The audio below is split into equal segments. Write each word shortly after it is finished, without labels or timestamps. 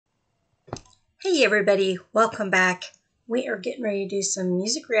Hey everybody, welcome back. We are getting ready to do some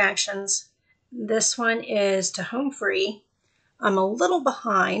music reactions. This one is to Home Free. I'm a little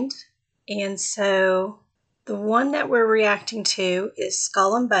behind, and so the one that we're reacting to is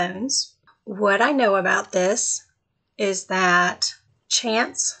Skull and Bones. What I know about this is that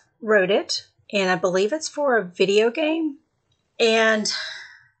Chance wrote it, and I believe it's for a video game, and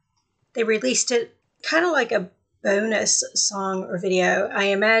they released it kind of like a bonus song or video. I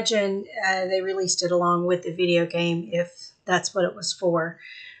imagine they released it along with the video game if that's what it was for,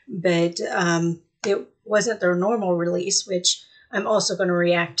 but it wasn't their normal release, which I'm also going to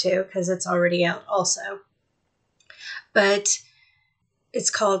react to because it's already out also. But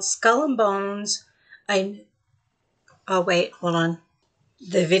it's called Skull and Bones. Oh wait, hold on.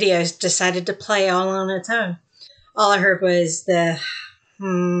 The video decided to play all on its own. All I heard was the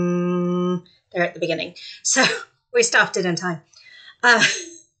there at the beginning. So we stopped it in time.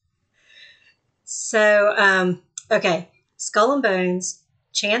 Okay. Skull and Bones.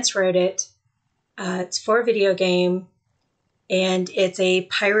 Chance wrote it. It's for a video game. And it's a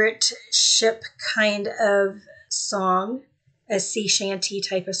pirate ship kind of song. A sea shanty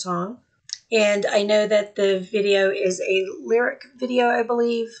type of song. And I know that the video is a lyric video, I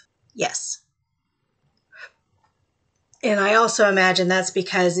believe. Yes. And I also imagine that's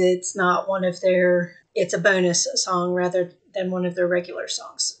because it's not one of their, it's a bonus song rather than one of their regular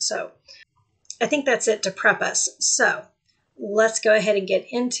songs. So I think that's it to prep us. So let's go ahead and get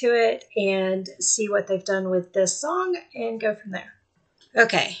into it and see what they've done with this song and go from there.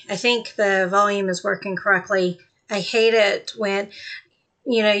 Okay, I think the volume is working correctly. I hate it when,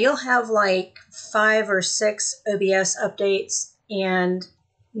 you'll have like 5 or 6 OBS updates and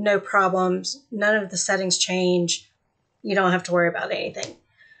no problems. None of the settings change. You don't have to worry about anything.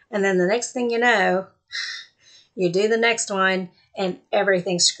 And then the next thing you know, you do the next one and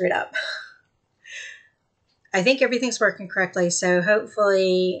everything's screwed up. I think everything's working correctly, so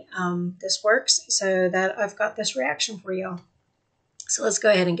hopefully this works so that I've got this reaction for y'all. So let's go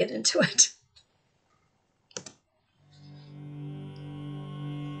ahead and get into it.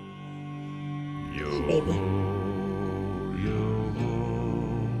 Hey, baby.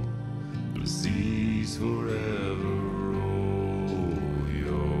 The seas forever.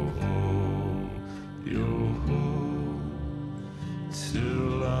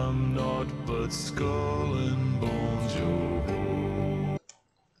 Till I'm not but skull and bones, yo.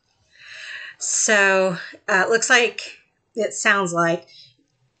 So it sounds like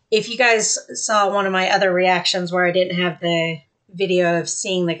if you guys saw one of my other reactions where I didn't have the video of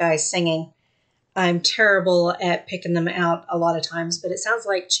seeing the guys singing, I'm terrible at picking them out a lot of times, but it sounds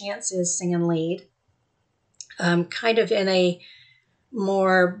like Chance is singing lead, kind of in a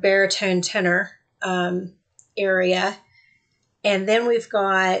more baritone tenor area. And then we've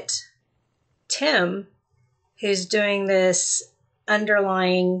got Tim, who's doing this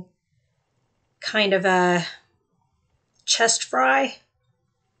underlying kind of a chest fry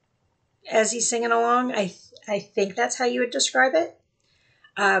as he's singing along. I think that's how you would describe it.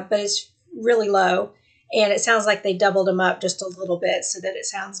 But it's really low. And it sounds like they doubled him up just a little bit so that it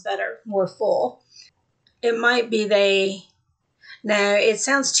sounds better, more full. It might be no, it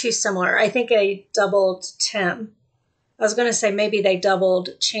sounds too similar. I think they doubled Tim. I was going to say maybe they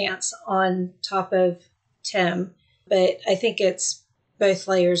doubled Chance on top of Tim, but I think it's both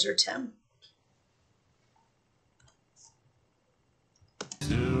layers are Tim.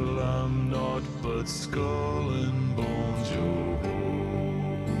 Till I'm not but skull and bones, yo.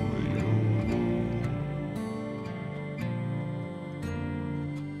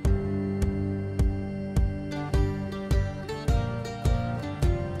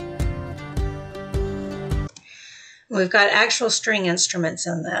 We've got actual string instruments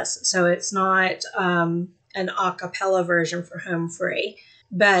in this, so it's not an a cappella version for Home Free.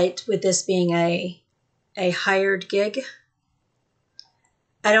 But with this being a hired gig,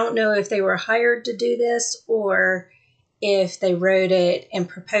 I don't know if they were hired to do this or if they wrote it and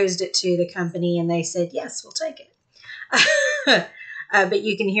proposed it to the company and they said, yes, we'll take it. But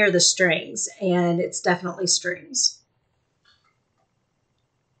you can hear the strings, and it's definitely strings.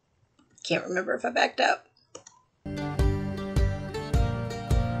 Can't remember if I backed up.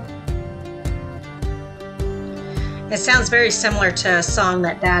 It sounds very similar to a song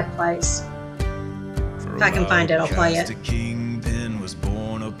that Dad plays. If I can find it, I'll play it. A kingpin was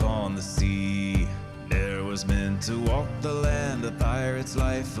born upon the sea. There was meant to walk the land, a pirate's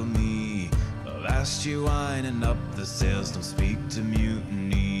life for me. Avast you winding up the sails, don't speak to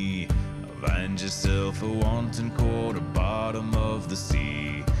mutiny. Find yourself a wanton quarter bottom of the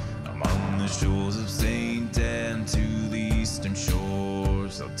sea. Among the shores of St. Anne to the eastern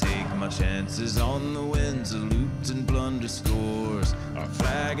shores, I'll take my chances on the wind to loot and plunder scores. Our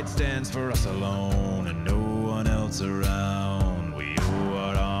flag, it stands for us alone and no one else around. We owe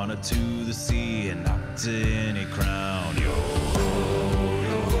our honor to the sea and not to any crown. Yo ho,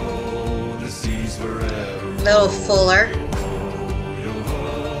 yo ho, the sea's forever. Little fuller. Yo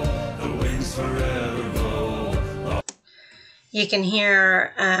ho, the winds forever blow. You can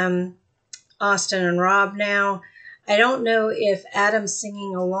hear Austin and Rob now. I don't know if Adam's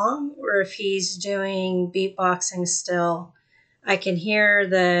singing along or if he's doing beatboxing still. I can hear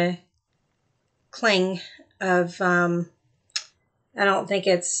the cling of, I don't think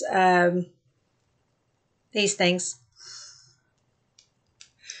it's these things.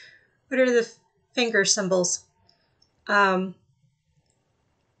 What are the finger symbols?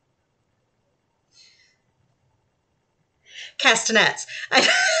 Castanets.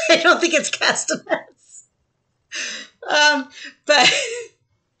 I don't think it's castanets. But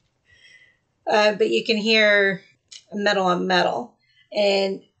you can hear metal on metal,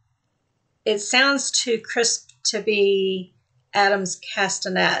 and it sounds too crisp to be Adam's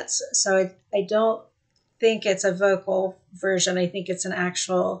castanets. So I don't think it's a vocal version. I think it's an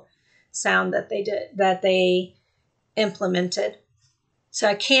actual sound that they implemented. So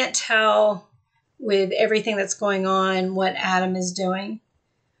I can't tell with everything that's going on what Adam is doing,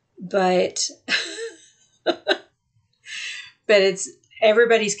 but it's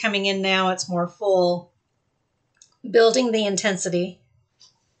everybody's coming in now. It's more full, building the intensity.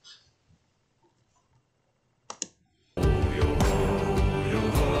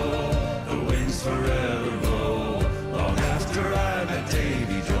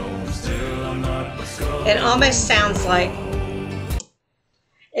 It almost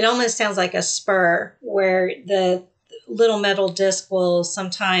sounds like a spur where the little metal disc will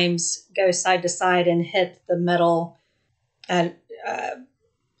sometimes go side to side and hit the metal, the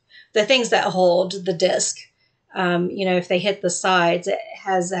things that hold the disc. If they hit the sides, it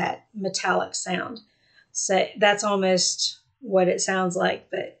has that metallic sound. So that's almost what it sounds like,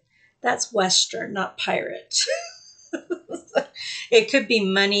 but that's Western, not pirate. It could be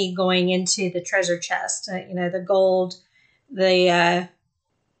money going into the treasure chest, the gold,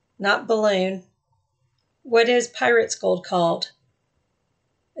 not balloon. What is pirate's gold called?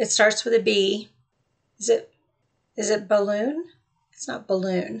 It starts with a B. Is it balloon? It's not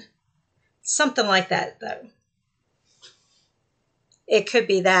balloon. Something like that, though. It could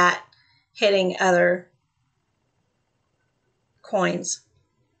be that hitting other coins.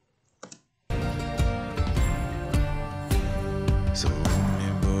 So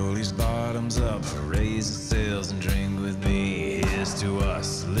me bullies bottoms up, raise the sails and drink with me. Here's to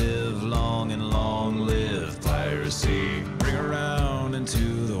us, live long and long live piracy. Bring around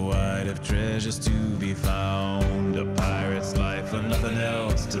into the white of treasures to be found. A pirate's life and nothing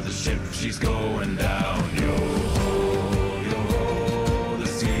else, to the ship she's going down. Yo ho, yo ho, the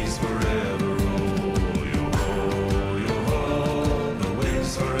seas forever roll. Yo ho, the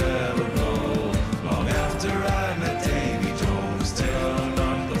winds forever blow. Long after I met Davy Jones, still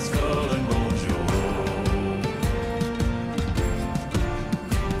none but skull and bones. Yo ho,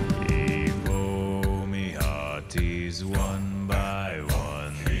 heave-ho, me hearties, one by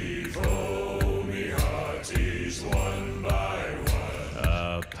one. Heave-ho, me hearties, one by one.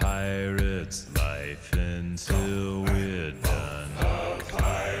 A pirate's life until we're done. A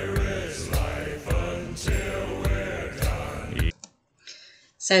pirate's life until we're done.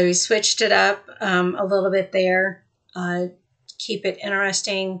 So we switched it up a little bit there. Keep it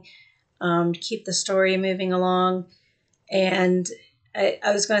interesting, keep the story moving along. And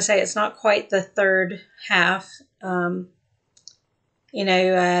I was going to say it's not quite the third half. I'm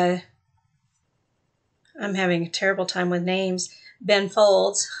having a terrible time with names. Ben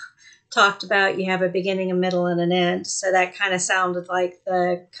Folds talked about you have a beginning, a middle, and an end. So that kind of sounded like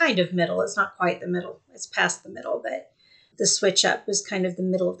the kind of middle. It's not quite the middle. It's past the middle, but the switch up was kind of the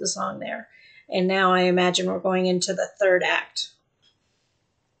middle of the song there. And now I imagine we're going into the third act.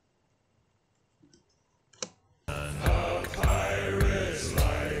 A pirate's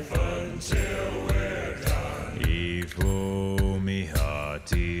life until we're done. Heave-ho, me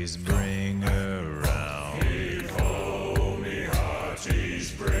hearties, bring her round. Heave-ho, me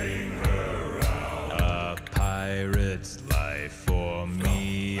hearties, bring her round. A pirate's life for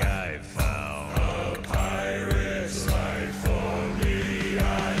me I found. A pirate's life for me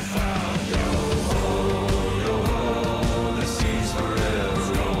I found. Yo ho, the seas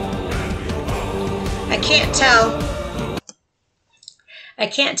forever roll. I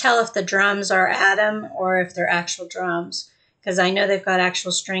can't tell if the drums are Adam or if they're actual drums, because I know they've got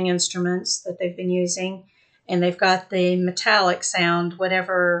actual string instruments that they've been using, and they've got the metallic sound,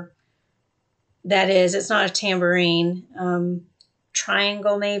 whatever that is. It's not a tambourine.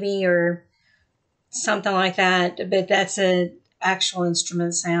 Triangle maybe, or something like that, but that's an actual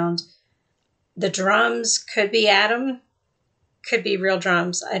instrument sound. The drums could be Adam, could be real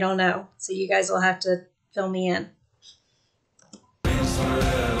drums. I don't know. So you guys will have to fill me in.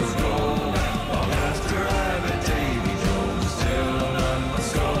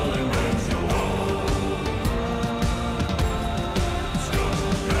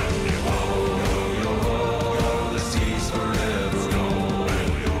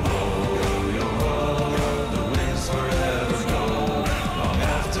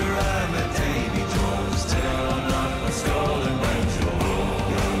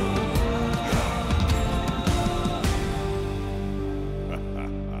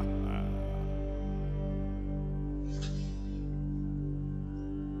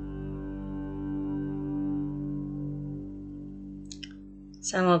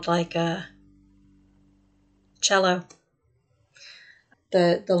 Sounded like a cello.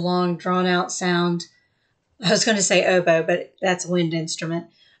 The long drawn out sound. I was going to say oboe, but that's a wind instrument.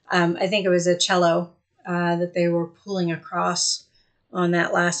 I think it was a cello that they were pulling across on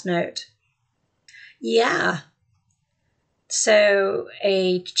that last note. Yeah. So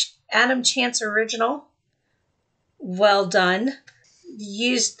a Adam Chance original. Well done.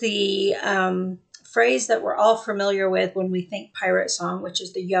 Used the phrase that we're all familiar with when we think pirate song, which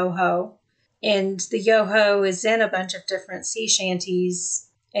is the yo-ho. And the yo-ho is in a bunch of different sea shanties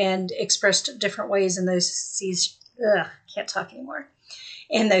and expressed different ways in those seas. Can't talk anymore.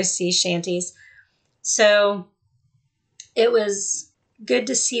 In those sea shanties. So it was good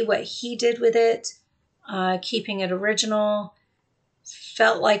to see what he did with it, keeping it original.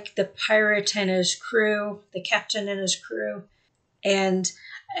 Felt like the pirate and his crew, the captain and his crew. And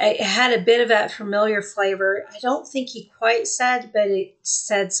it had a bit of that familiar flavor. I don't think he quite said, but it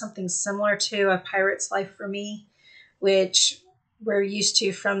said something similar to A Pirate's Life for Me, which we're used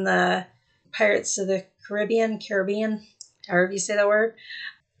to from the Pirates of the Caribbean, however you say that word,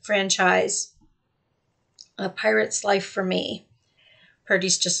 franchise. A Pirate's Life for Me.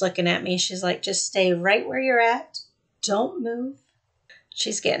 Purdy's just looking at me. She's like, just stay right where you're at. Don't move.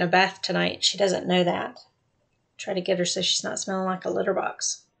 She's getting a bath tonight. She doesn't know that. Try to get her so she's not smelling like a litter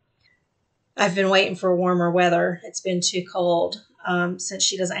box. I've been waiting for warmer weather. It's been too cold. Since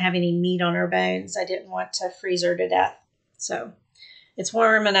she doesn't have any meat on her bones, I didn't want to freeze her to death. So it's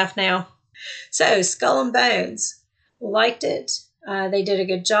warm enough now. So Skull and Bones. Liked it. They did a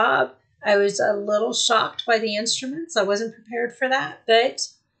good job. I was a little shocked by the instruments. I wasn't prepared for that. But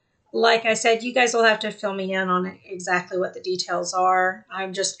like I said, you guys will have to fill me in on exactly what the details are.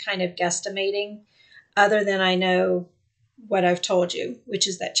 I'm just kind of guesstimating, other than I know what I've told you, which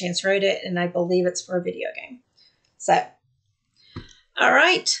is that Chance wrote it, and I believe it's for a video game. So, all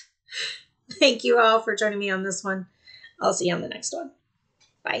right. Thank you all for joining me on this one. I'll see you on the next one.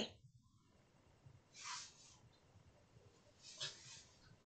 Bye.